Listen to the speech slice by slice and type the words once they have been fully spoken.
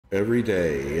Every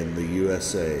day in the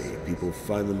USA, people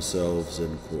find themselves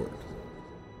in court.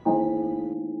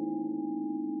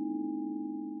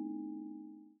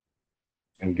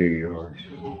 And do yours.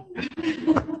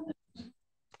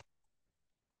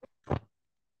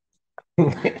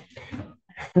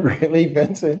 Really,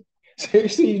 Vincent?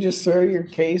 Seriously, you just throw your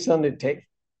case on the table?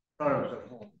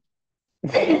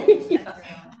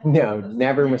 No,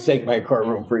 never mistake my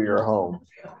courtroom for your home.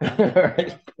 All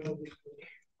right.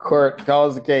 Court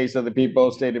calls the case of the people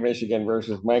of the state of Michigan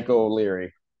versus Michael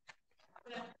O'Leary.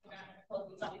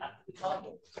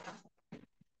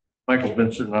 Michael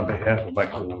Vincent on behalf of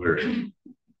Michael O'Leary.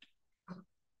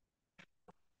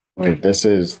 Right, this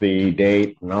is the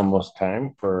date and almost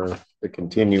time for the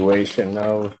continuation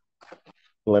of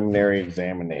preliminary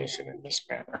examination in this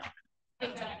matter.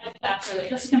 Absolutely.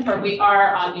 Just to confirm, we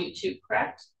are on YouTube,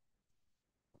 correct?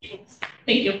 Thank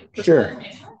you. Sure.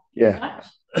 Yeah.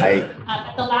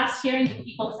 At the last hearing, the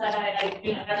people said I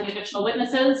do not have any additional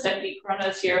witnesses. Deputy Corona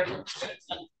is here.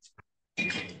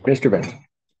 Mr. Benson.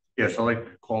 Yes, I'd like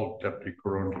to call Deputy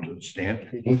Corona to the stand.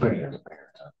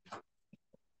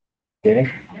 Did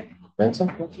he? Benson?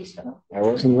 I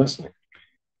wasn't listening.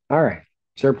 All right.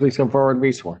 Sir, please come forward and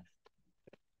be sworn.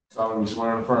 Solemnly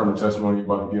swear and affirm the testimony you're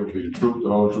about to give be the truth, the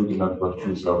whole truth, and nothing but the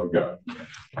truth, so help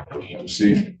you God.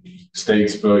 See, state,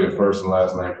 spell your first and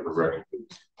last name for the record, please.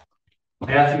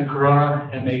 Matthew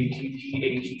Corona,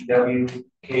 Mattthekorona.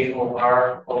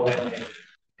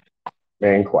 May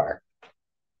I inquire?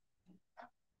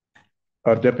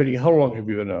 Deputy, how long have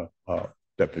you been a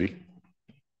deputy?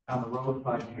 On the road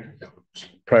 5 years.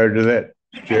 Prior to that,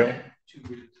 jail? 2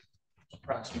 years,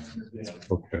 approximately.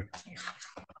 Okay.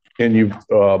 And you've,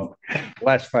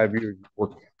 last 5 years,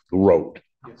 worked the road,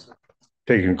 Yes, sir.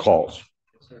 taking calls.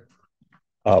 Yes, sir.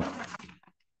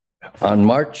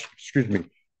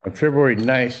 On February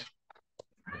 9th,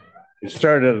 it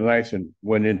started at the 9th and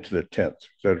went into the 10th.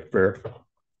 Is that fair?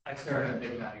 I started at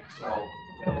midnight, so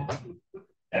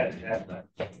at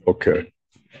Okay.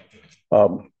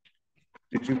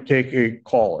 Did you take a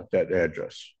call at that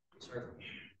address? sir.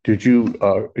 Did you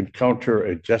encounter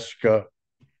a Jessica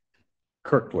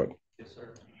Kirkland? Yes,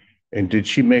 sir. And did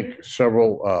she make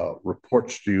several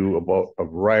reports to you about a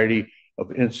variety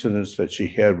of incidents that she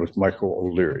had with Michael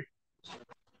O'Leary?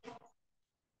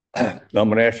 Now I'm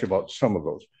going to ask you about some of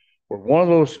those. Were one of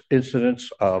those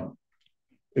incidents, and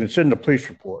it's in the police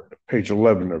report, page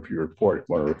 11 of your report, I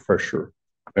want to refresh your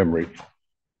memory.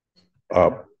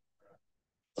 Do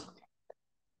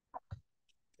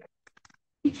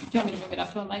you want me to move it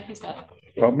up to a mic? He's got it.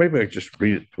 Well, maybe I just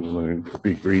read it to them and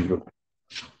be agreed with.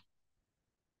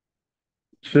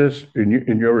 It says in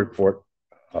your report,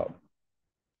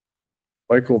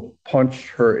 Michael punched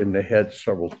her in the head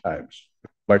several times,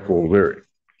 Michael O'Leary.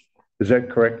 Is that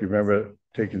correct? You remember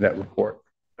taking that report?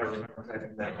 I remember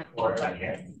taking that report. I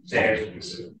can't say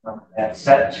that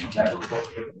section that report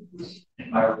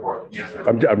in my report. Yes, sir.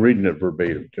 I'm reading it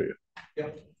verbatim to you. Yeah.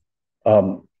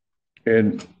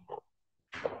 And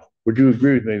would you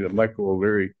agree with me that Michael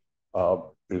O'Leary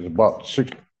is about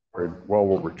 6 or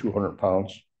well over 200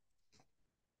 pounds?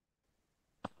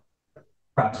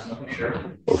 Approximately, sure.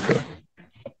 Okay.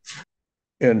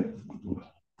 And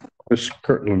Ms.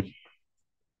 Kirtland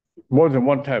more than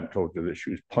one time told you that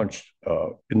she was punched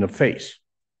in the face,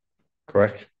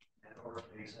 correct?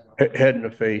 Head in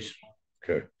the face.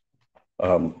 Okay.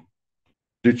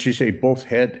 Did she say both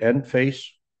head and face?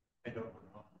 I don't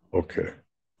know. Okay.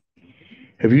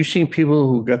 Have you seen people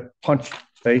who got punched in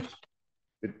the face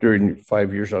during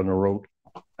 5 years on the road?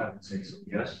 I would say so,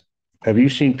 yes. Have you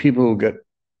seen people who get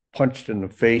punched in the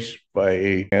face by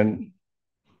a man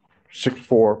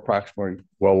 6'4", approximately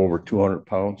well over 200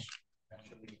 pounds?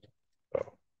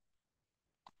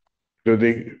 Do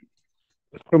they,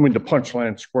 assuming the punch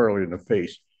lands squarely in the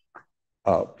face,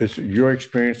 is it your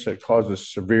experience that causes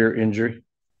severe injury?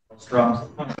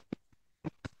 Strong.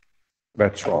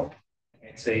 That's wrong. I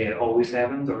can't say it always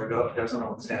happens or it doesn't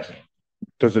always happen.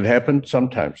 Does it happen?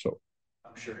 Sometimes so.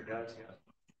 I'm sure it does, yeah.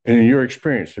 And in your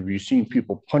experience, have you seen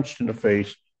people punched in the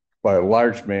face by a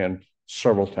large man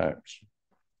several times?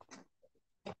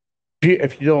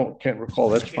 If you can't recall,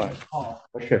 that's fine.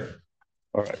 Okay.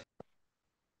 All right.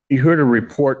 You heard a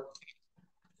report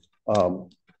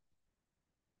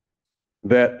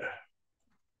that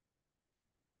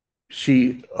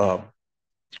she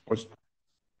was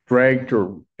dragged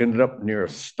or ended up near a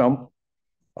stump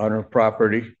on her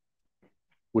property,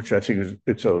 which I think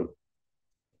it's a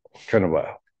kind of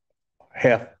a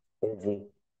half oval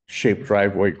shaped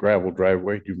driveway, gravel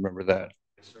driveway. Do you remember that?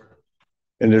 Yes, sir.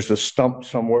 And there's a stump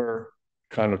somewhere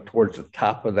kind of towards the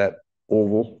top of that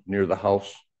oval near the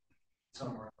house.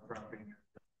 Somewhere on the property.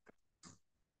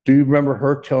 Do you remember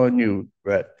her telling you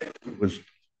that it was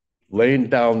laying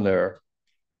down there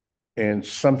and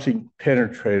something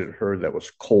penetrated her that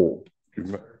was cold? Do you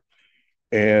remember?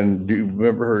 And do you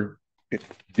remember her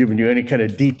giving you any kind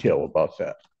of detail about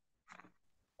that?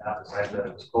 Besides that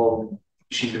it was cold,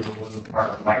 she wasn't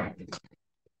part of my.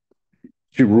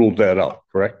 She ruled that out,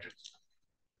 correct?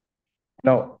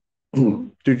 Now,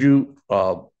 did you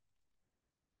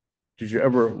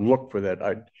ever look for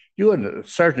that? You and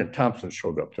Sergeant Thompson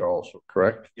showed up there also,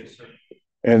 correct? Yes, sir.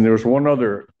 And there was one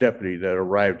other deputy that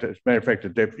arrived. As a matter of fact, the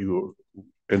deputy who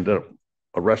ended up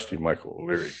arresting Michael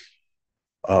O'Leary.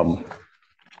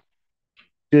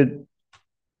 Did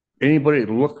anybody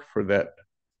look for that?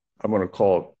 I'm going to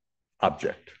call it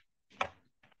object.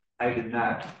 I did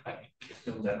not. I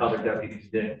assume that other deputies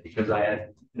did because I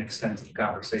had an extensive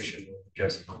conversation with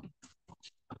Jessica.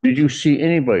 Did you see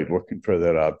anybody looking for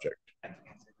that object? I can't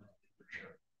say that for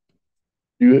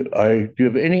sure. Do you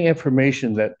have any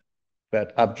information that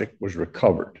that object was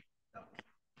recovered? No.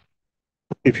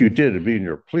 If you did, it'd be in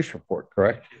your police report,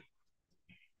 correct?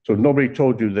 So nobody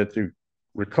told you that they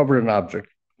recovered an object,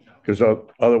 because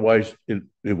otherwise it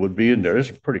would be in there. It's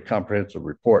a pretty comprehensive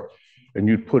report, and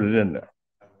you'd put it in there.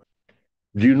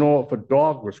 Do you know if a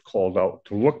dog was called out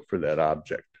to look for that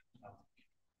object?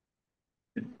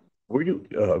 Were you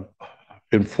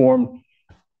informed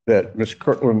that Miss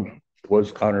Kirtland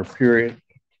was on her period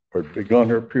or begun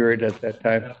her period at that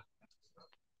time?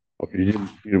 Okay,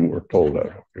 you were told that.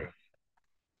 Okay.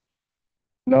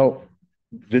 Now,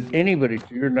 did anybody,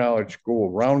 to your knowledge, go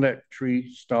around that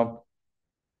tree stump,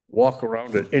 walk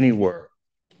around it anywhere,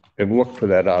 and look for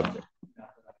that object?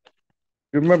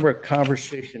 You remember a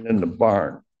conversation in the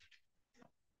barn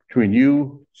between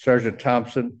you, Sergeant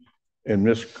Thompson, and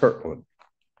Miss Kirtland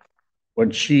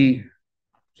when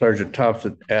Sergeant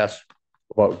Thompson, asked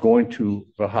about going to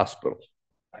the hospital?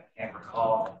 I can't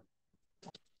recall.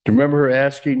 Do you remember her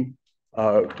asking,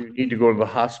 do you need to go to the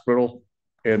hospital?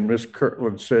 And Miss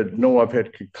Kirtland said, no, I've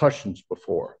had concussions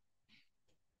before.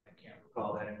 I can't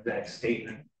recall that exact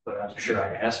statement, but I'm sure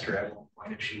I asked her at one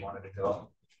point if she wanted to go.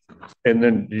 And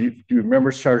then do you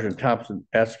remember Sergeant Thompson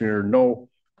asking her, no,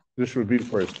 this would be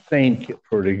for a stain kit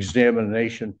for the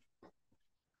examination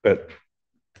that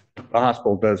the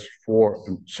hospital does for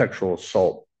sexual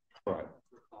assault? I don't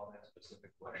recall that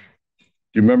specific question. Do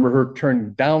you remember her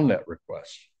turning down that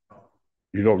request?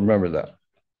 You don't remember that?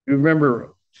 You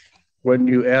remember when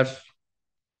you asked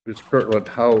Ms. Kirtland,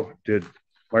 how did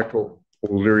Michael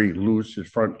O'Leary lose his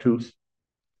front tooth?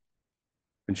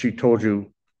 And she told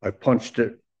you, I punched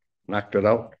it, knocked it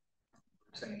out?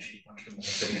 Saying she punched him in the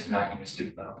face, knocking his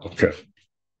tooth out. Okay.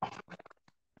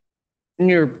 In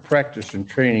your practice and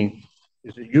training,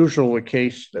 is it usually the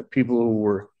case that people who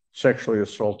were sexually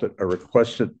assaulted are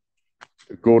requested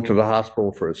to go to the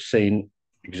hospital for a SANE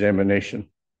examination?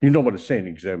 You know what a SANE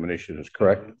examination is,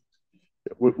 correct?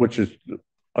 Which is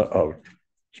a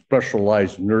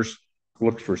specialized nurse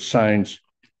looks for signs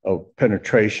of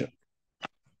penetration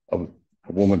of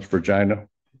a woman's vagina.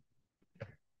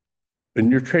 In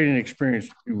your training experience,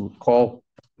 you recall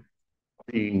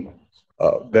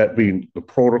that being the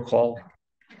protocol?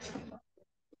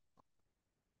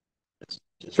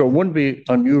 So it wouldn't be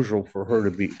unusual for her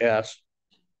to be asked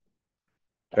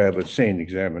to have a SANE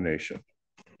examination.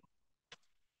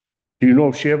 Do you know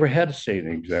if she ever had a SANE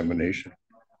examination?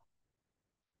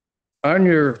 On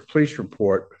your police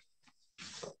report,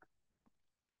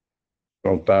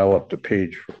 I'll dial up the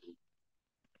page.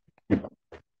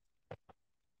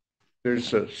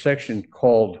 There's a section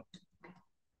called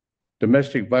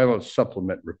Domestic Violence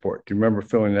Supplement Report. Do you remember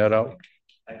filling that out?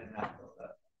 I did not know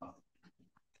that.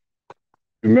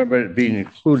 You remember it being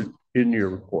included in your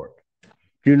report?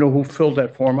 Do you know who filled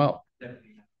that form out?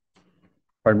 Deputy.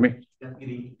 Pardon me?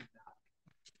 Deputy.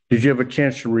 Did you have a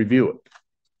chance to review it?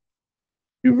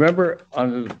 You remember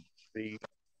on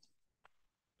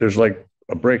there's like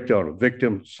a breakdown of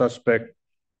victim, suspect,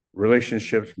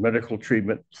 relationships, medical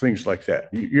treatment, things like that.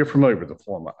 You're familiar with the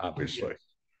form, obviously. Yes.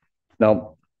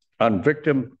 Now, on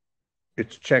victim,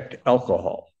 it's checked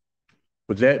alcohol.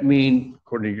 Would that mean,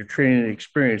 according to your training and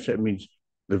experience, that means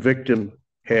the victim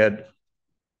had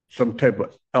some type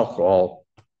of alcohol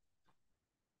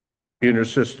in her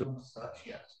system?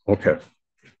 Yes. Okay.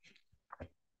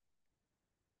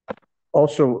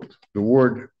 Also, the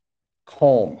word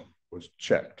calm was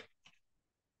checked.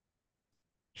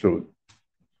 So, do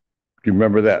you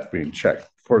remember that being checked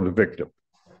for the victim?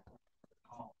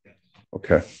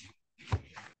 Okay.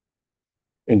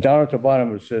 And down at the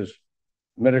bottom, it says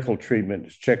medical treatment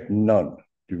is checked none.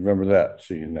 Do you remember that,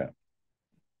 seeing that?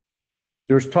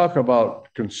 There's talk about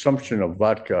consumption of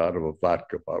vodka out of a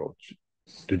vodka bottle.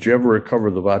 Did you ever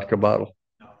recover the vodka bottle?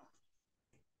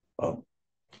 No.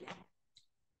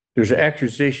 There's an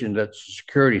accusation that the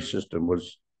security system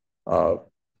was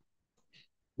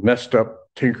messed up,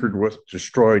 tinkered with,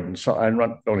 destroyed, and so I'm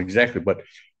not knowing exactly, but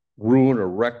ruined or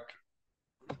wrecked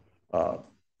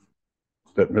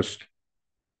that missed.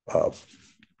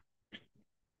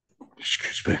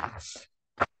 Excuse me.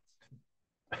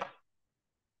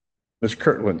 Ms.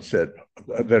 Kirtland said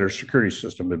that her security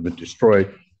system had been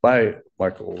destroyed by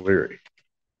Michael O'Leary.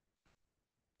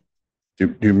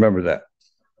 Do you remember that?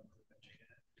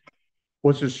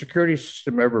 Was the security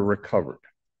system ever recovered?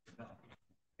 No.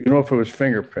 You know if it was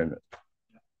fingerprinted?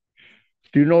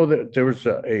 Do you know that there was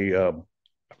I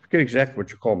forget exactly what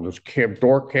you call them, those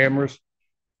door cameras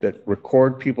that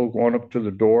record people going up to the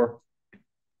door? Do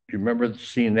you remember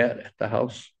seeing that at the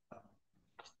house?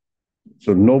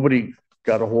 So nobody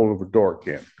got a hold of a door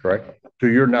cam, correct? To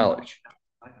your knowledge?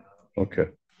 Okay.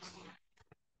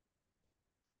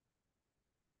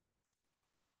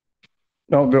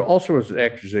 Now, there also was an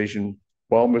accusation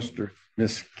while Miss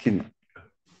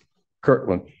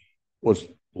Kirtland was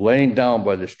laying down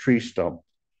by this tree stump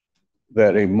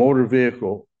that a motor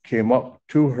vehicle came up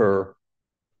to her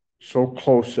so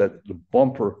close that the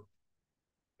bumper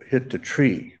hit the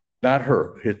tree, not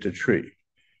her, hit the tree.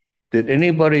 Did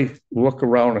anybody look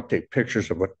around and take pictures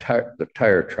of the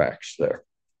tire tracks there?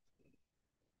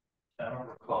 I don't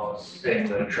recall saying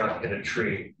that a truck hit a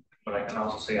tree, but I can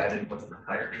also say I didn't look for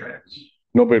tire tracks.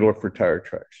 Nobody looked for tire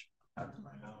tracks.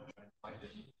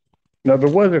 Now, the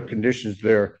weather conditions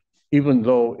there, even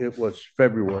though it was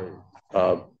February,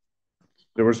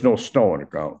 there was no snow on the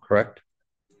ground, correct?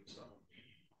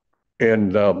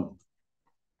 And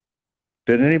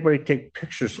did anybody take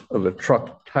pictures of the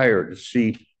truck tire to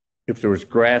see if there was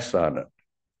grass on it?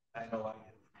 I know I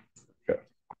did. Okay.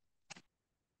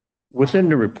 Within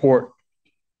the report,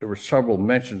 there were several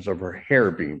mentions of her hair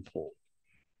being pulled.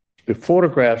 The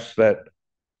photographs that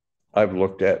I've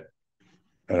looked at,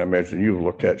 and I imagine you've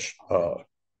looked at,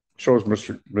 shows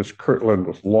Miss Kirtland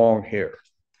with long hair.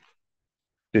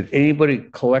 Did anybody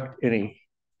collect any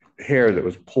hair that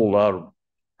was pulled out of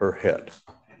her head?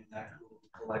 I did not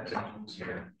collect any loose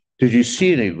hair. Did you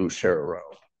see any loose hair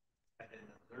around? I didn't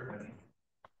observe any.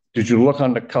 Did you look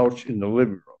on the couch in the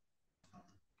living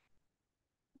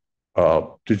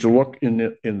room? Did you look in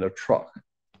the truck?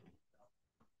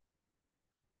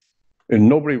 And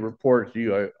nobody reported to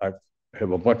you, I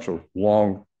have a bunch of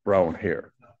long brown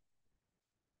hair.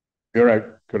 You're right,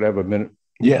 could I have a minute?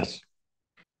 Yes.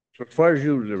 So as far as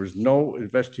you, there was no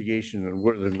investigation on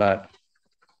whether or not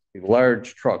a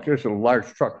large truck, there's a large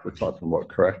truck we're talking about,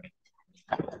 correct?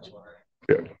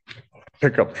 Yeah,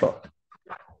 pickup truck.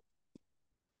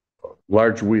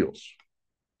 Large wheels.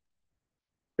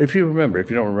 If you remember, if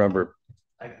you don't remember.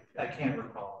 I can't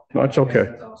recall. No, it's okay.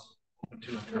 That's also open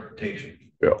to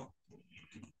interpretation. Yeah.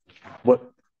 But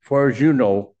as far as you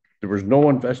know, there was no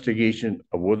investigation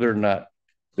of whether or not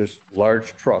this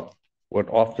large truck went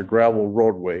off the gravel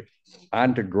roadway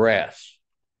onto grass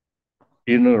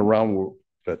in and around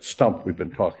that stump we've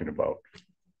been talking about.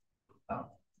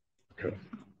 Okay.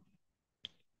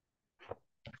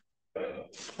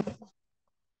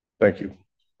 Thank you.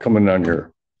 Coming on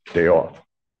your day off.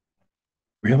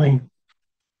 Really?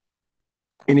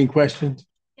 Any questions?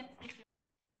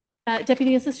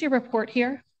 Deputy, is this your report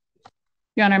here?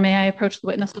 Your Honor, may I approach the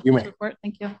witness with this report?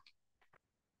 Thank you.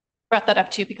 Brought that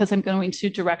up to you because I'm going to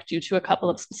direct you to a couple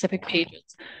of specific pages.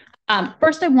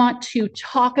 First, I want to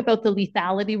talk about the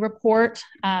lethality report,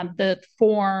 the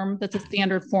form that's a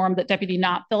standard form that Deputy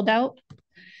Knott filled out.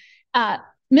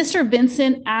 Mr.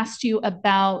 Vincent asked you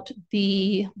about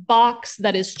the box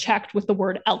that is checked with the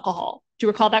word alcohol. Do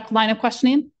you recall that line of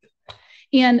questioning?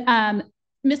 And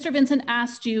Mr. Vincent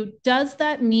asked you, does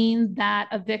that mean that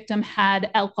a victim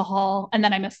had alcohol? And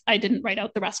then I didn't write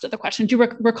out the rest of the question. Do you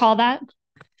recall that?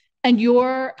 And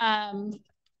your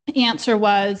answer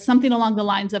was something along the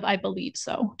lines of, I believe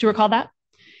so. Do you recall that?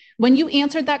 When you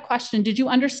answered that question, did you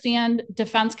understand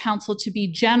defense counsel to be,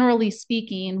 generally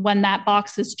speaking, when that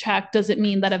box is checked, does it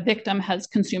mean that a victim has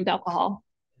consumed alcohol?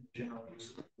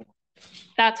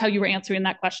 That's how you were answering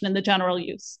that question in the general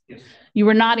use. Yes. You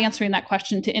were not answering that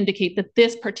question to indicate that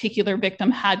this particular victim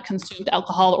had consumed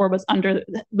alcohol or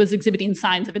was exhibiting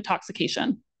signs of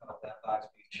intoxication. That box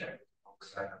being checked.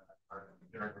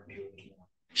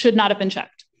 Should not have been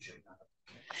checked.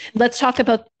 Let's talk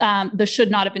about the should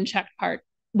not have been checked part.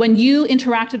 When you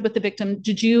interacted with the victim,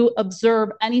 did you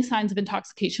observe any signs of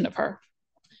intoxication of her?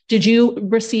 Did you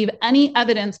receive any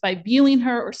evidence by viewing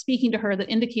her or speaking to her that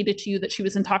indicated to you that she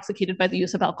was intoxicated by the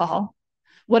use of alcohol?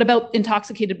 What about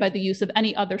intoxicated by the use of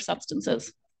any other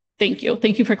substances? Thank you.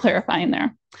 Thank you for clarifying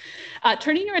there.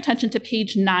 Turning your attention to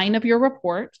page 9 of your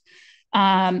report,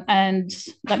 and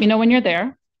let me know when you're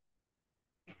there.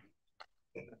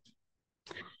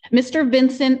 Mr.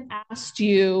 Vincent asked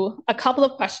you a couple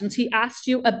of questions. He asked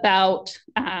you about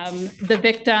the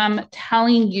victim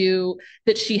telling you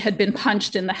that she had been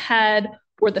punched in the head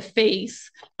or the face,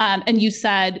 and you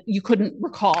said you couldn't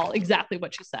recall exactly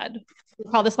what you said.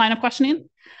 Recall this line of questioning?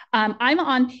 I'm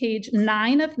on page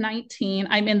 9 of 19.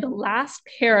 I'm in the last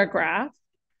paragraph.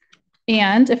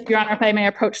 And if Your Honor, if I may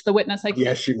approach the witness, I can.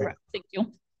 Yes, you may. Thank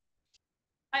you.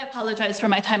 I apologize for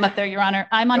my time up there, Your Honor.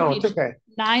 I'm on page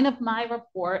 9 of my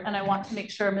report, and I want to make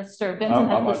sure Mr. Vincent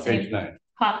has the same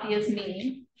copy as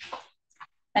me.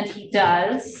 And he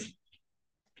does.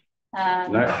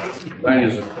 9 is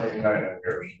the same 9 as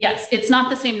yours. Yes, it's not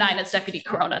the same 9 as Deputy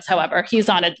Corona's, however. He's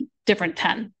on a different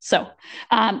 10. So,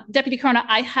 Deputy Corona,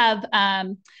 I have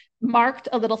marked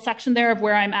a little section there of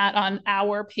where I'm at on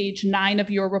our page 9 of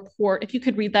your report. If you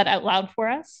could read that out loud for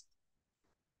us.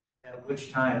 At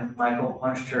which time Michael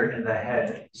punched her in the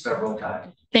head several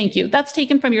times. Thank you. That's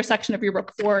taken from your section of your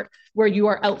report where you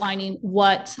are outlining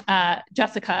what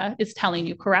Jessica is telling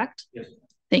you, correct? Yes.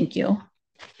 Thank you.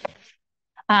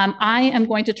 I am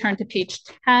going to turn to page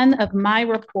 10 of my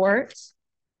report.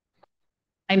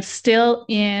 I'm still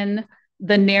in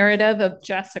the narrative of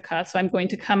Jessica, so I'm going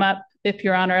to come up, if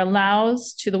Your Honor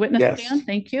allows, to the witness stand.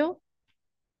 Thank you.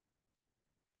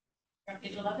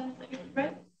 Page 11,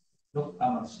 right? Nope,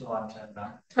 I'm still on 10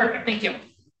 now. Perfect, thank you.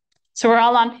 So we're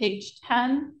all on page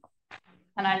 10,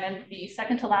 and I'm in the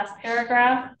second to last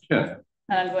paragraph. Yeah.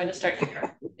 And I'm going to start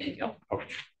here. Thank you. Okay.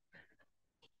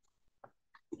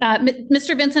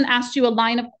 Mr. Vincent asked you a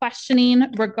line of questioning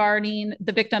regarding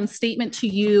the victim's statement to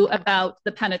you about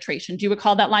the penetration. Do you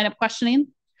recall that line of questioning?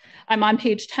 I'm on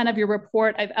page 10 of your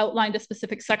report. I've outlined a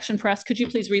specific section for us. Could you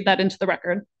please read that into the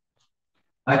record?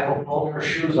 Michael pulled her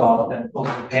shoes off and pulled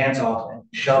her pants off and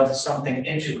shoved something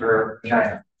into her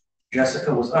vagina.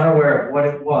 Jessica was unaware of what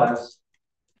it was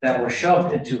that was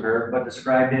shoved into her, but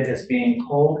described it as being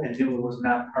cold and knew it was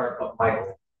not part of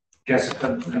Michael.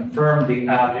 Jessica confirmed the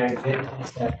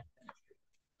object.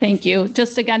 Thank you.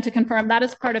 Just again to confirm, that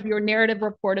is part of your narrative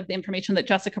report of the information that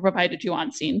Jessica provided you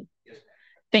on scene. Yes.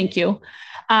 Thank you.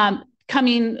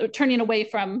 Turning away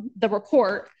from the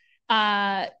report,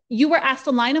 you were asked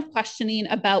a line of questioning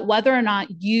about whether or not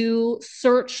you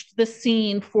searched the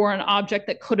scene for an object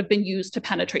that could have been used to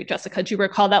penetrate Jessica. Do you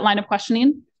recall that line of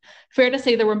questioning? Fair to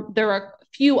say there are a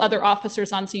few other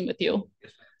officers on scene with you.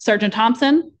 Yes, Sergeant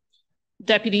Thompson,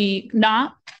 Deputy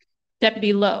Knott,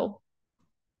 Deputy Lowe.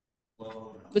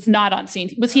 Was not on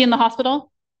scene. Was he in the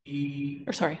hospital? He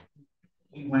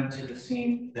went to the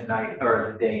scene the night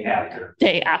or the day after.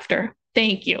 Day after.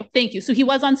 Thank you. Thank you. So he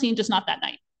was on scene, just not that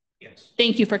night. Yes.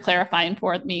 Thank you for clarifying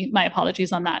for me. My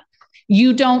apologies on that.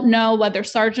 You don't know whether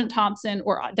Sergeant Thompson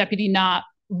or Deputy Knott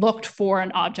looked for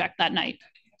an object that night.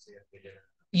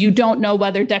 You don't know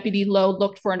whether Deputy Lowe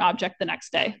looked for an object the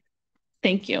next day.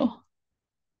 Thank you.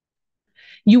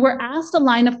 You were asked a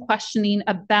line of questioning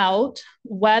about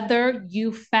whether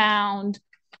you found,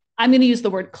 I'm going to use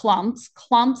the word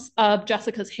clumps of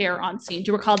Jessica's hair on scene.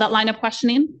 Do you recall that line of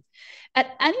questioning? At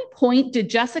any point, did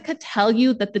Jessica tell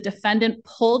you that the defendant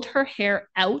pulled her hair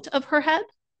out of her head?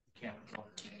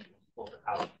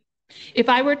 If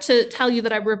I were to tell you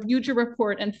that I reviewed your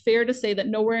report, and fair to say that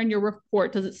nowhere in your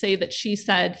report does it say that she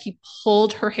said he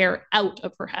pulled her hair out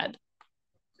of her head.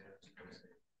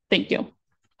 Thank you.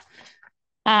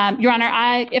 Your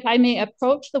Honor, if I may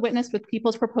approach the witness with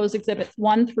People's Proposed Exhibits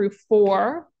 1 through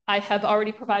 4, I have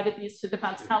already provided these to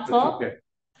defense counsel. Okay.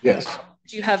 Yes.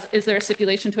 Is there a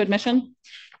stipulation to admission?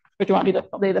 Or do you want me to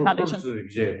lay the foundation?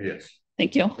 Yes.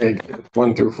 Thank you.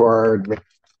 1 through 4,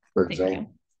 for Thank example. you.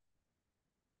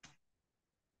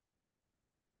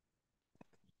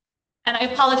 And I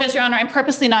apologize, Your Honor, I'm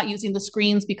purposely not using the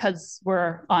screens because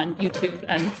we're on YouTube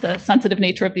and the sensitive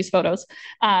nature of these photos.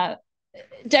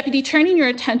 Deputy, turning your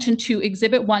attention to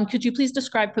Exhibit 1, could you please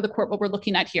describe for the court what we're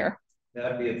looking at here?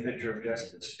 That'd be a picture of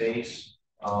Jessica's face.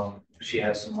 She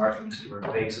has some markings to her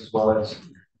face as well as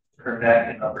her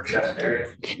neck and upper chest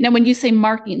area. Now, when you say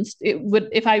markings,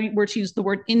 if I were to use the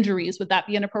word injuries, would that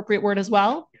be an appropriate word as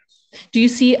well? Yes. Do you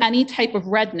see any type of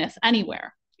redness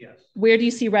anywhere? Yes. Where do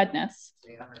you see redness?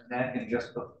 On her neck and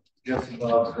just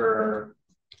above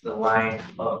the line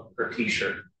of her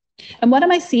t-shirt. And what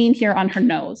am I seeing here on her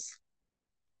nose?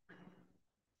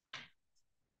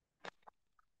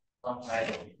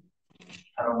 I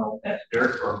don't know if that's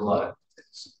dirt or blood.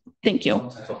 Thank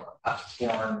you.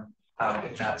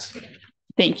 Not skin.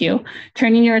 Thank you.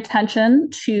 Turning your attention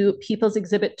to People's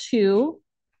Exhibit 2.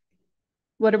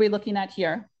 What are we looking at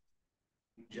here?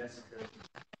 Jessica's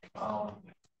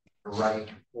right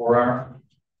forearm.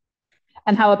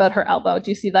 And how about her elbow? Do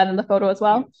you see that in the photo as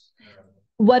well?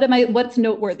 What's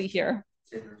noteworthy here?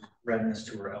 There's redness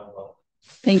to her elbow.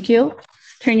 Thank you.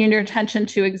 Turning your attention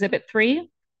to Exhibit 3.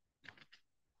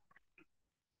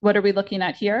 What are we looking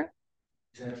at here?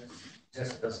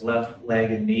 Jessica's left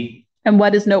leg and knee. And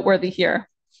what is noteworthy here?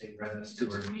 Say redness to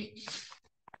her knee.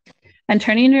 And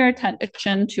turning your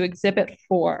attention to Exhibit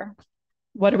 4.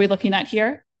 What are we looking at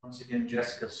here? Once again,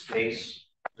 Jessica's face,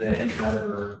 the inside of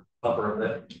her upper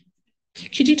lip.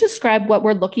 Could you describe what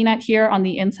we're looking at here on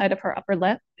the inside of her upper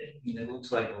lip? It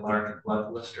looks like a large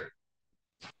blood blister.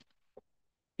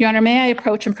 Your Honor, may I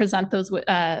approach and present those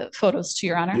photos to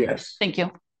Your Honor? Yes. Thank you.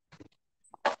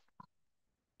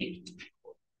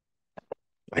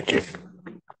 Thank you.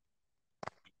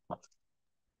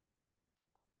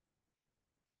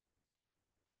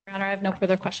 Your Honor, I have no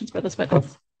further questions for this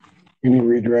witness. Any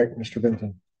redirect, Mr.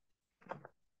 Benson?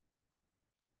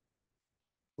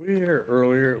 We heard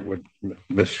earlier when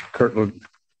Ms. Kirtland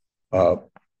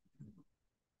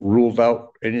ruled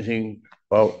out anything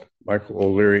about Michael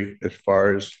O'Leary as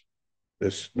far as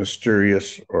this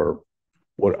mysterious, or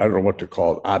what, I don't know what to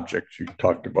call it, object you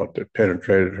talked about that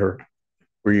penetrated her.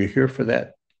 Were you here for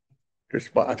that? Just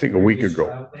about, I think a week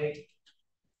ago.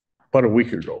 About a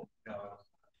week ago.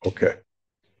 Okay.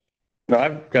 Now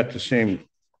I've got the same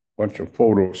bunch of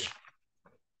photos,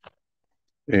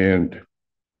 and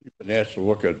you've been asked to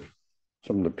look at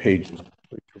some of the pages.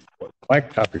 My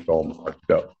copy's all marked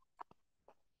up.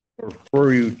 I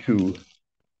refer you to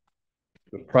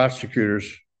the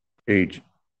prosecutor's page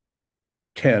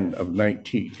 10 of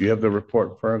 19. Do you have the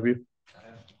report in front of you?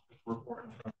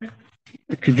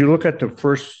 Could you look at the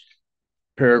first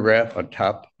paragraph on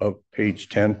top of page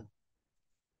 10?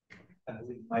 I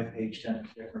believe my page 10 is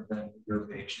different than your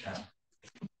page 10.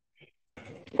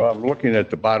 Well, I'm looking at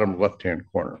the bottom left-hand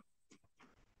corner.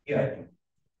 Yeah.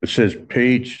 It says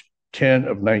page 10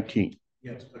 of 19.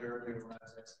 Yes, but earlier when I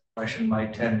was asked the question, my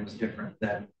 10 was different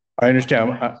than. I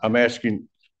understand. I'm asking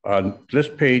on this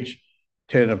page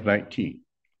 10 of 19.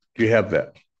 Do you have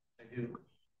that? I do.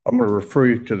 I'm going to refer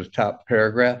you to the top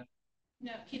paragraph.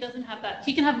 No, he doesn't have that.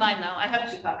 He can have mine though. I have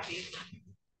 2 copies.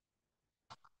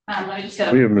 I just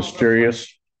We have mysterious,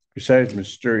 besides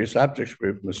mysterious objects, we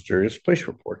have mysterious police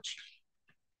reports.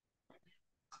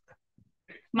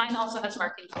 Mine also has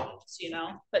markings, so you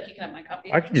know, but he can have my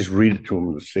copy. I can just read it to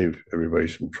him to save everybody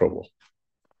some trouble.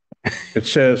 It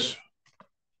says,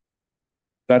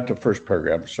 not the first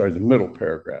paragraph, sorry, the middle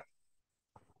paragraph.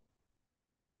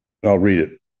 And I'll read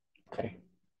it. Okay.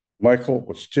 Michael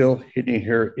was still hitting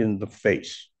her in the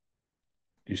face.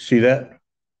 Do you see that?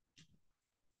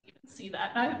 You can see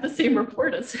that. I have the same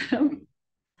report as him.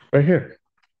 Right here.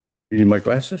 You need my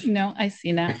glasses? No, I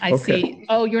see now. I Okay. see.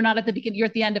 Oh, you're not at the beginning. You're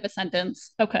at the end of a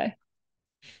sentence. Okay.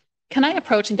 Can I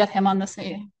approach and get him on the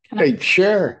same? Hey,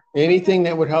 sure. Anything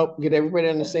that would help get everybody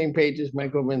on the same page as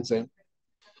Michael Vincent.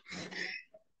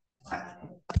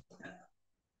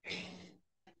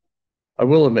 I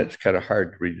will admit it's kind of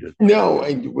hard to read it. No,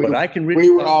 But I can read we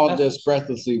it. were all just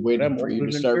breathlessly waiting I'm for you to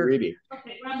open start here. reading.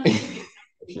 Okay, we're on the same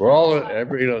page. We're all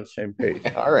everybody on the same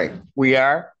page. All right, we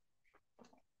are?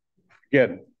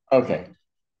 Again, Okay.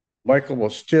 Michael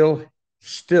was still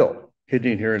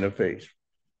hitting her in the face.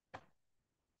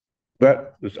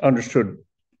 That is understood,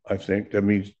 I think. That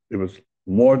means it was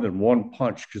more than one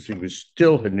punch because he was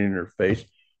still hitting in her face.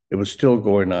 It was still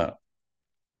going on.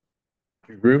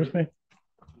 You agree with me?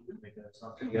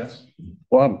 Yes.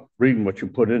 Well, I'm reading what you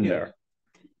put in there.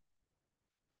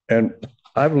 And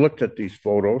I've looked at these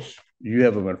photos. You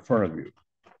have them in front of you.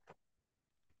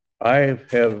 I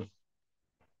have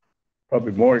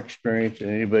probably more experience than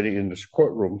anybody in this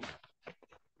courtroom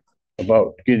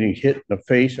about getting hit in the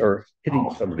face or hitting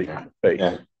somebody in the face.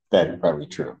 Yeah, that's probably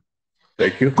true.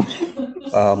 Thank you.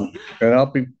 And I'll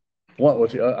be blunt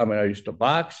with you. I mean, I used to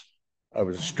box. I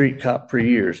was a street cop for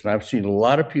years, and I've seen a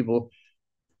lot of people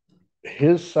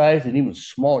his size and even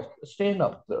smaller. Stand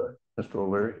up there, Mr.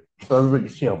 O'Leary, so everybody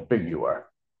can see how big you are.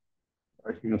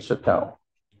 All right, you can sit down.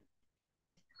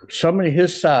 Somebody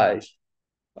his size,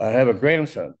 I have a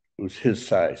grandson who's his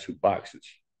size who boxes.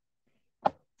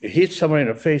 You hit somebody in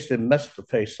the face, they mess the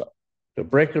face up. They'll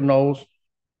break a nose,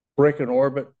 break an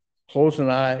orbit, close an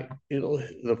eye,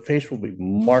 the face will be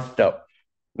marked up.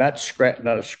 Not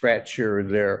a scratch here or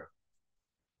there.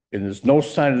 And there's no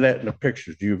sign of that in the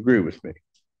pictures. Do you agree with me?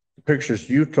 The pictures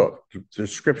you took, the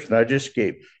description I just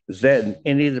gave, is that in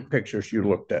any of the pictures you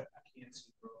looked at? I can't see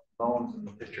bones in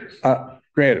the pictures.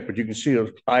 Granted, but you can see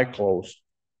those eye closed.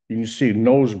 You can see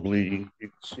nose bleeding. You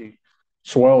can see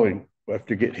swelling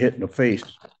after you get hit in the face.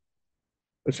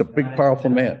 It's a big, powerful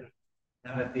man.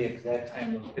 Not at the exact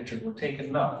time those pictures were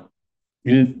taken, no.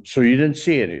 So you didn't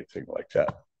see anything like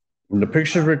that? When the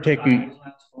pictures were taken,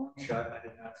 Shut, I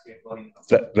did not see it going.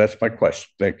 that's my question.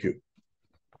 Thank you.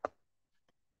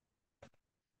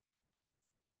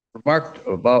 Remarked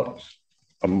about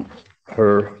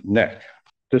her neck.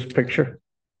 This picture,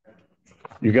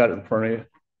 you got it in front of you.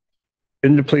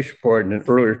 In the police report and in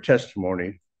earlier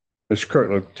testimony, Ms.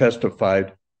 Kirtland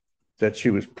testified that she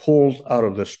was pulled out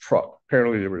of this truck.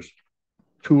 Apparently there was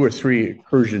 2 or 3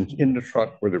 incursions in the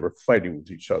truck where they were fighting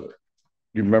with each other.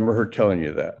 You remember her telling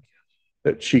you that?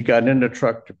 That she got in the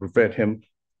truck to prevent him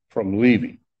from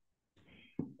leaving.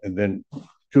 And then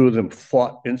 2 of them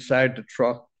fought inside the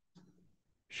truck.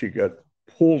 She got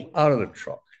pulled out of the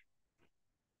truck.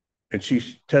 And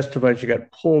she testified she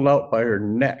got pulled out by her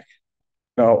neck.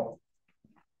 Now,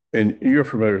 and you're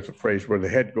familiar with the phrase where the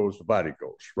head goes, the body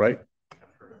goes, right?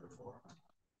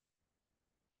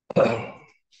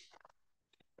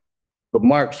 The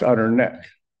marks on her neck,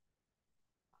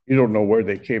 you don't know where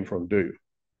they came from, do you?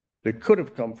 They could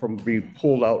have come from being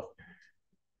pulled out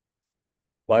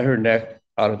by her neck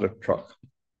out of the truck.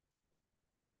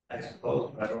 I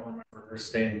suppose, but I don't remember her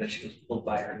stating that she was pulled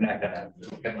by her neck. I have to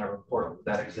look at my report with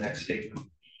that exact statement.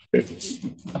 It's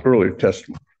earlier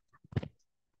testimony.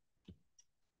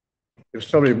 If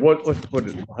somebody, let's put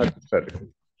it hypothetically,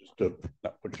 just to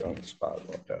not put you on the spot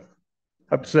about that.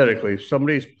 Hypothetically, if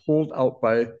somebody's pulled out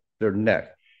by their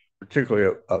neck,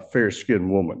 particularly a fair-skinned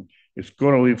woman, it's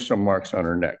going to leave some marks on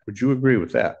her neck. Would you agree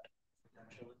with that?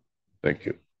 Thank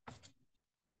you.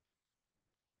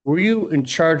 Were you in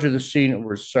charge of the scene, or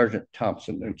was Sergeant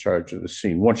Thompson in charge of the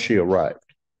scene once she arrived?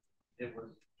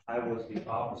 I was the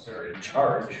officer in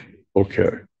charge.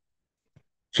 Okay.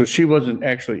 So she wasn't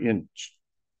actually in,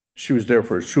 she was there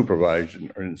for a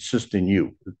supervision or assisting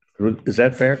you. Is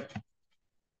that fair?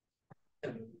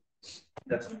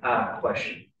 That's an odd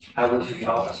question. I was the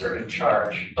officer in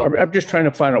charge. I'm just trying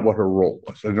to find out what her role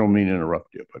was. I don't mean to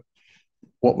interrupt you, but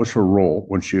what was her role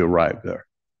when she arrived there?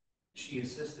 She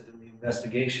assisted in the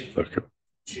investigation. Okay.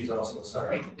 She's also a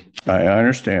sergeant. I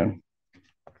understand.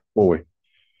 Boy.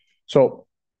 So,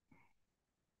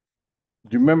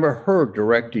 do you remember her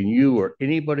directing you or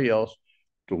anybody else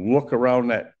to look around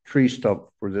that tree stump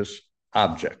for this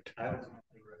object?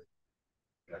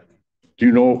 Do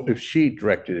you know if she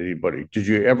directed anybody? Did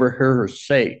you ever hear her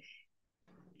say,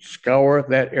 scour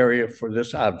that area for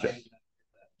this object?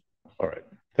 All right.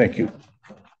 Thank you.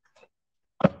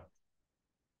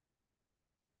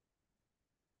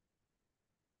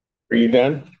 Are you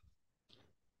done?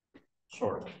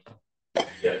 Sort of.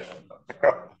 Yeah.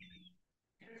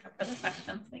 Other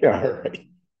questions? Yeah, all right.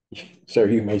 Sir,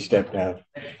 you may step down.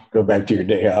 Go back to your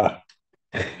day off.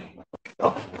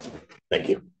 Oh, thank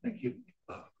you. Thank you.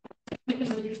 We can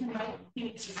release him, right? He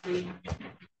needs to sleep.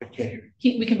 Okay.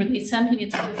 We can release him. He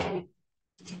needs to sleep.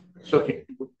 It's okay.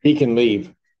 He can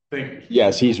leave. Thank you.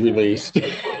 Yes, he's released.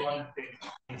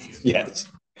 Yes.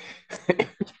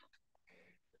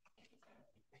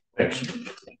 Thanks. Do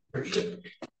you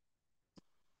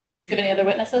have any other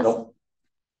witnesses? Nope.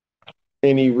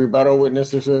 Any rebuttal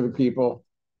witnesses or the people?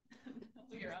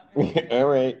 Your Honor. All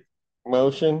right.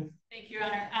 Motion. Thank you, Your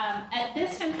Honor. At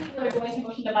this time, we are going to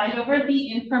motion to bind over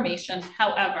the information.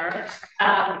 However,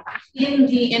 in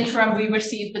the interim, we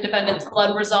received the defendant's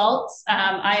blood results.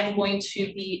 I am going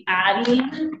to be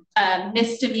adding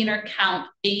misdemeanor count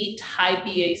 8 high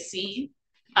BAC.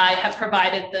 I have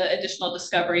provided the additional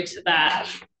discovery to that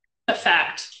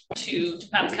effect to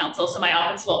defense counsel, so my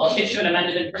office will issue an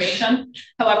amended information.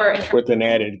 However, With an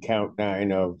added count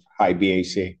 9 of high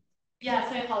BAC.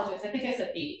 yes, I apologize. I think I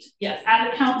said 8. Yes,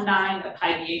 added count 9 of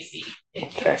high BAC.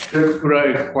 Would I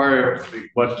require if the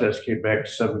blood test came back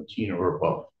 17 or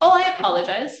above? Oh, I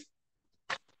apologize.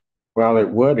 Well, it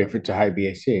would if it's a high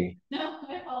BAC. No,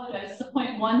 I apologize. It's a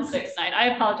 0.169.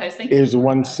 I apologize. Thank you. Is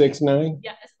 169?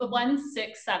 Yeah, it's the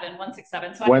 167.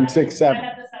 167. So 167. I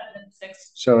have the 7 and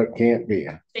 6. So it can't be.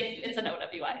 It's an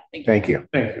OWI. Thank you. Thank you.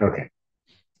 Thank you. Okay.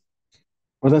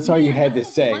 Well, that's all you had to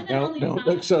say. One that only Don't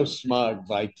look so smug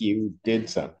like you did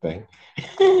something.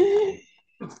 In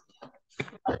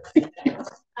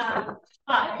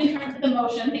terms of the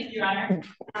motion, thank you, Your Honor.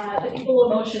 The people will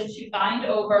motion to bind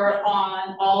over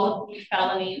on all of the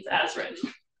felonies as written.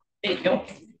 Thank you.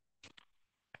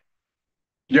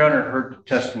 Your Honor heard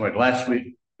testimony last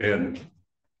week and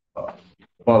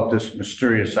about this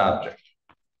mysterious object.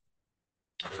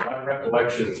 My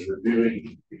recollection is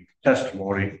reviewing the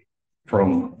testimony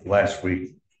from last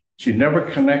week. She never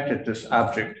connected this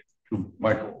object to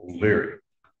Michael O'Leary.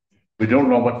 We don't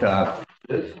know what the object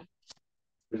is.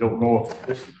 We don't know if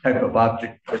this type of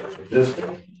object is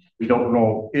We don't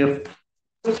know if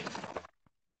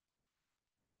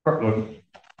Kirkland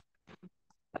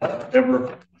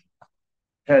ever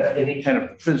had any kind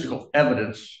of physical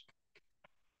evidence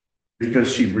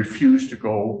because she refused to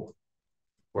go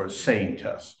for a SANE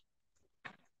test.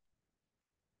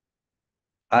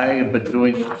 I have been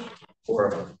doing this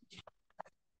for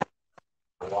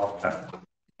a long time.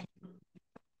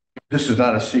 This is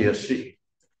not a CSC.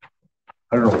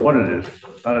 I don't know what it is,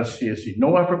 not a CSC.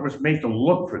 No effort was made to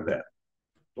look for that.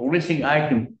 The only thing I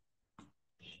can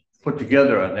put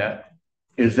together on that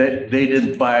is that they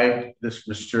didn't buy this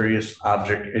mysterious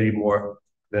object any more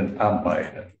than I'm buying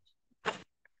it.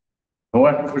 No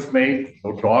effort was made,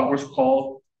 no dog was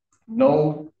called,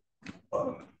 no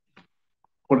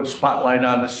put a spotlight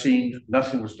on the scene,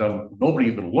 nothing was done. Nobody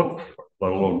even looked for it,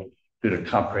 let alone did a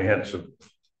comprehensive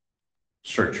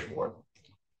search for it.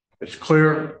 It's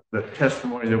clear that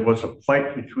testimony there was a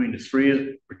fight between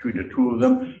the two of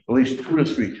them, at least 2 to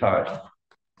 3 times.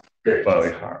 Great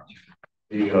bodily harm.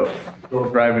 The girl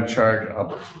driving charge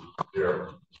up there.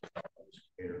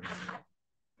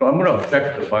 So I'm going to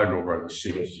object to find over on the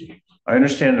CSC. I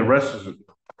understand the rest is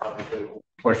a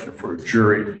question for a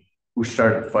jury. Who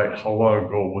started the fight? How long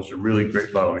ago? Was it really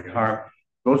great bodily harm?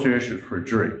 Those are issues for a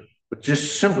jury, but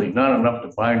just simply not enough to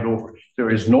bind over.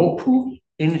 There is no proof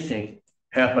anything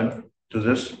happened to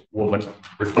this woman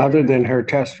Other than her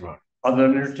testimony. Other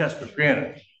than her testimony,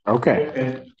 granted.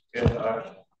 Okay. And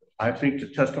I think the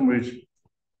testimony is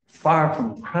far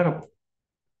from credible.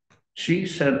 She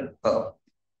said,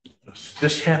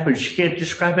 this happened. She can't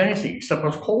describe anything except it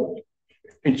was cold.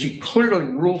 And she clearly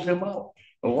ruled him out.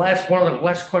 One of the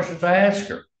last questions I asked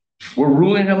her, we're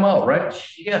ruling him out, right?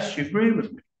 Yes, she agreed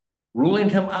with me. Ruling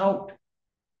him out.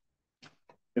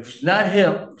 If it's not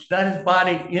him, it's not his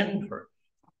body in her.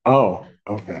 Oh,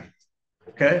 okay.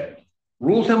 Okay.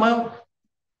 Ruled him out.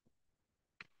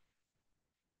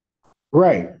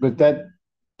 Right, but that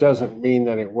doesn't mean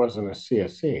that it wasn't a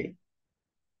CSC.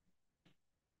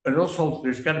 And also,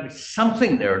 there's got to be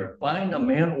something there to bind a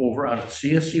man over on a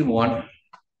CSC 1,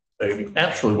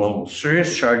 absolutely one with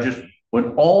serious charges,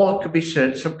 when all it could be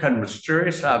said, some kind of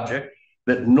mysterious object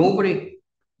that nobody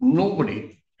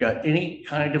got any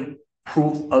kind of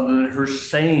proof other than her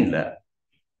saying that.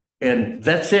 And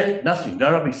that's it, nothing.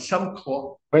 That'll be some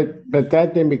clue. But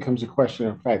that then becomes a question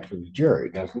of fact for the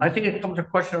jury, doesn't it? I think it becomes a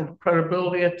question of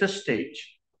credibility at this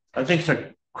stage. I think it's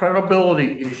a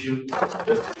credibility issue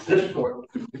that this court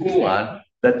could rule on,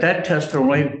 that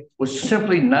testimony was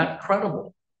simply not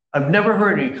credible. I've never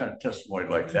heard any kind of testimony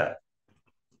like that.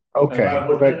 Okay,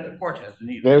 but the court hasn't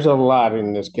either. There's a lot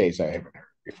in this case I haven't heard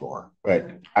before, but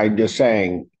I'm just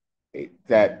saying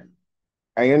that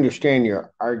I understand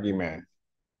your argument,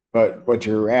 but what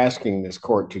you're asking this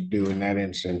court to do in that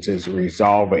instance is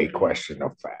resolve a question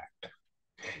of fact.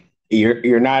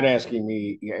 You're not asking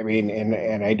me, I mean,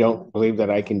 and I don't believe that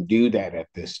I can do that at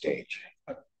this stage.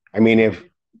 I mean,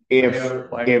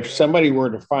 if somebody were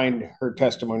to find her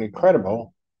testimony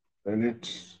credible, then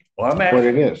it's what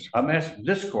it is. I'm asking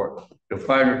this court to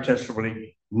find her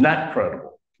testimony not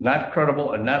credible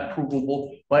and not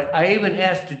provable. But I even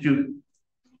asked, did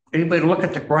anybody look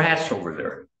at the grass over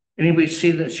there? Anybody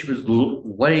see that she was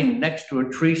laying next to a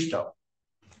tree stump?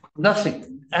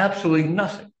 Nothing, absolutely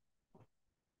nothing.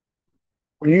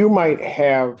 You might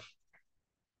have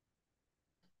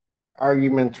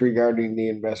arguments regarding the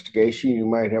investigation. You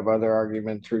might have other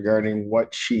arguments regarding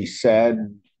what she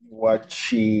said, what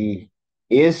she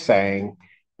is saying.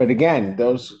 But again,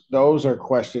 those are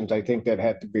questions I think that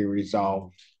have to be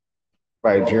resolved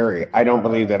by a jury. I don't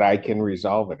believe that I can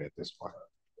resolve it at this point.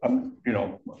 I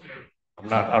don't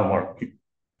want to keep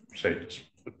saying this.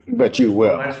 But you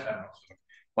will.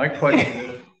 My question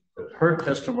is, her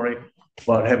testimony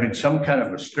about having some kind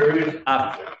of mysterious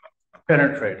object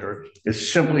penetrate her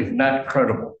is simply not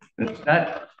credible. It's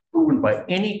not proven by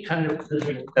any kind of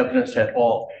physical evidence at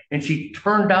all. And she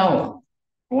turned down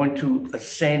going to a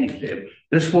SANE exam.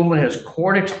 This woman has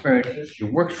court experience. She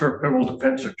works for a criminal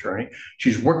defense attorney.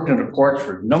 She's worked in the courts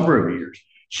for a number of years.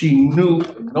 She knows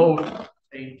what a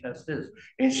SANE test is,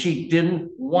 and she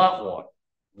didn't want one.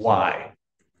 Why?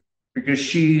 Because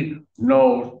she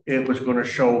knows it was going to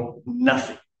show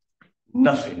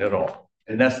nothing at all.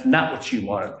 And that's not what she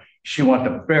wanted. She wanted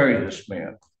to bury this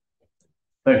man.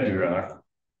 Thank you, Your Honor.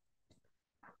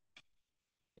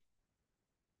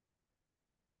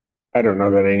 I don't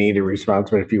know that I need a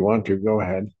response, but if you want to, go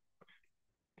ahead.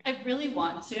 I really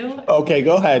want to. Okay,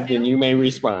 go ahead, and you may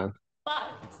respond.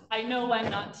 But I know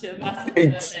when not to mess with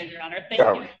this thing, Your Honor.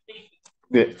 Thank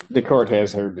you. The court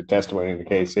has heard the testimony in the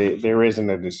case. There isn't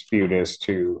a dispute as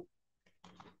to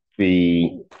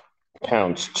the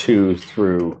counts 2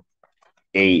 through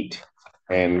 8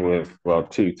 and with, well,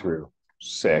 2 through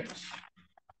 6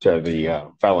 to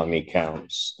the felony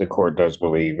counts, the court does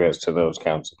believe as to those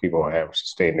counts that people have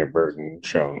sustained their burden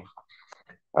shown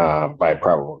by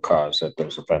probable cause that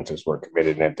those offenses were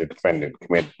committed and that the defendant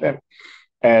committed them.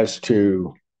 As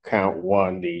to count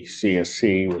 1, the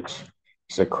CSC, which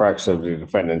is the crux of the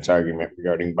defendant's argument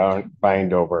regarding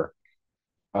bind over,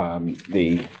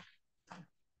 the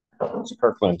Ms.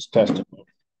 Kirkland's testimony.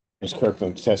 Ms.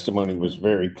 Kirkland's testimony was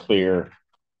very clear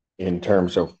in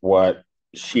terms of what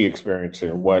she experienced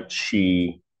and what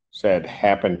she said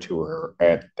happened to her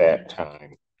at that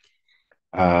time.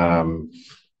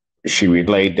 She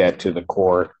relayed that to the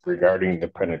court regarding the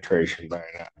penetration by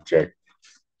an object.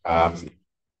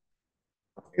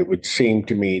 It would seem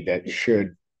to me that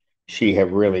should she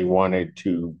have really wanted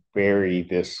to bury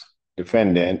this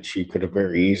defendant, she could have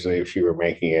very easily, if she were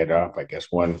making it up, I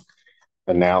guess one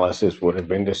analysis would have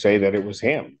been to say that it was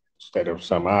him instead of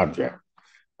some object.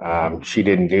 She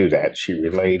didn't do that. She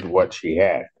relayed what she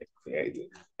had.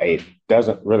 It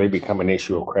doesn't really become an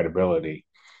issue of credibility.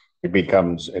 It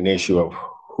becomes an issue of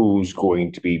who's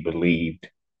going to be believed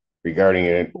regarding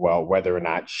it, well, whether or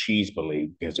not she's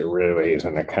believed, because it really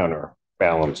isn't a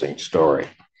counterbalancing story.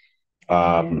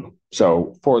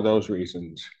 So for those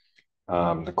reasons,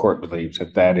 the court believes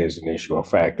that that is an issue of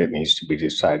fact that needs to be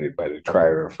decided by the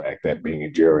trier of fact, that being a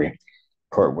jury.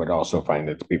 Court would also find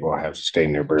that the people have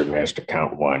sustained their burden as to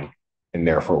count 1 and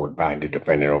therefore would bind the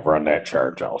defendant over on that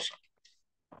charge also.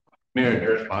 May I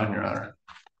respond, Your Honor?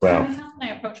 Well, Can I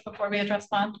approach before we address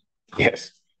bond?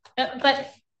 yes.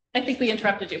 But I think we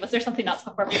interrupted you. Was there something else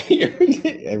before we?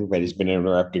 Everybody's been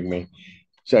interrupting me.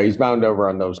 So he's bound over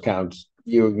on those counts.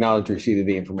 You acknowledge receipt of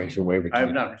the information waiver. I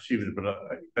have not received it, but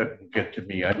that can get to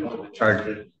me. I know the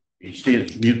charges. He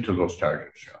stays mute to those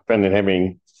charges. Defendant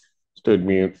having stood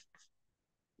mute,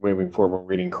 waiving formal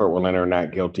reading, court will enter a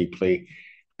not guilty plea.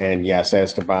 And yes,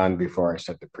 as to bond before I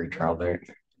set the pretrial date.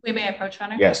 We may approach, Your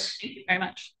Honor. Yes. Thank you very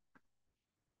much.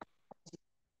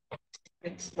 I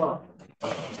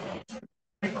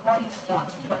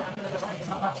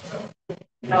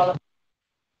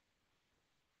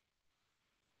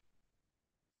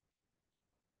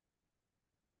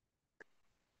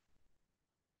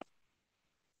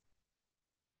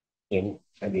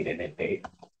need an end date.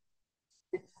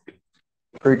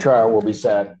 Pretrial will be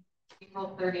set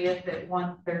April 30th at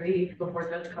 1:30 before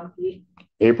Judge Comfy.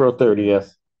 April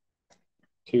 30th,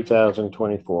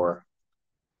 2024,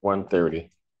 1:30.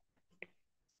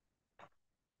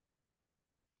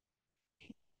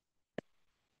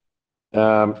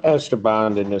 As to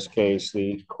bond in this case,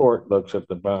 the court looks at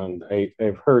the bond.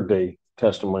 I've heard the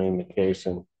testimony in the case,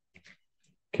 and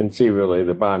conceivably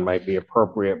the bond might be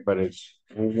appropriate, but it's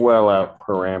well out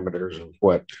parameters of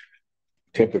what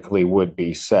typically would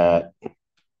be set.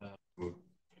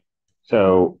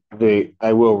 So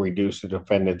I will reduce the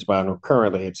defendant's bond.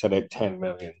 Currently it's set at 10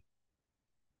 million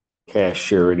cash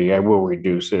surety. I will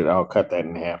reduce it. I'll cut that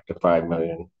in half to 5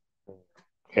 million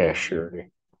cash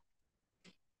surety.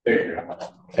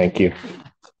 Thank you.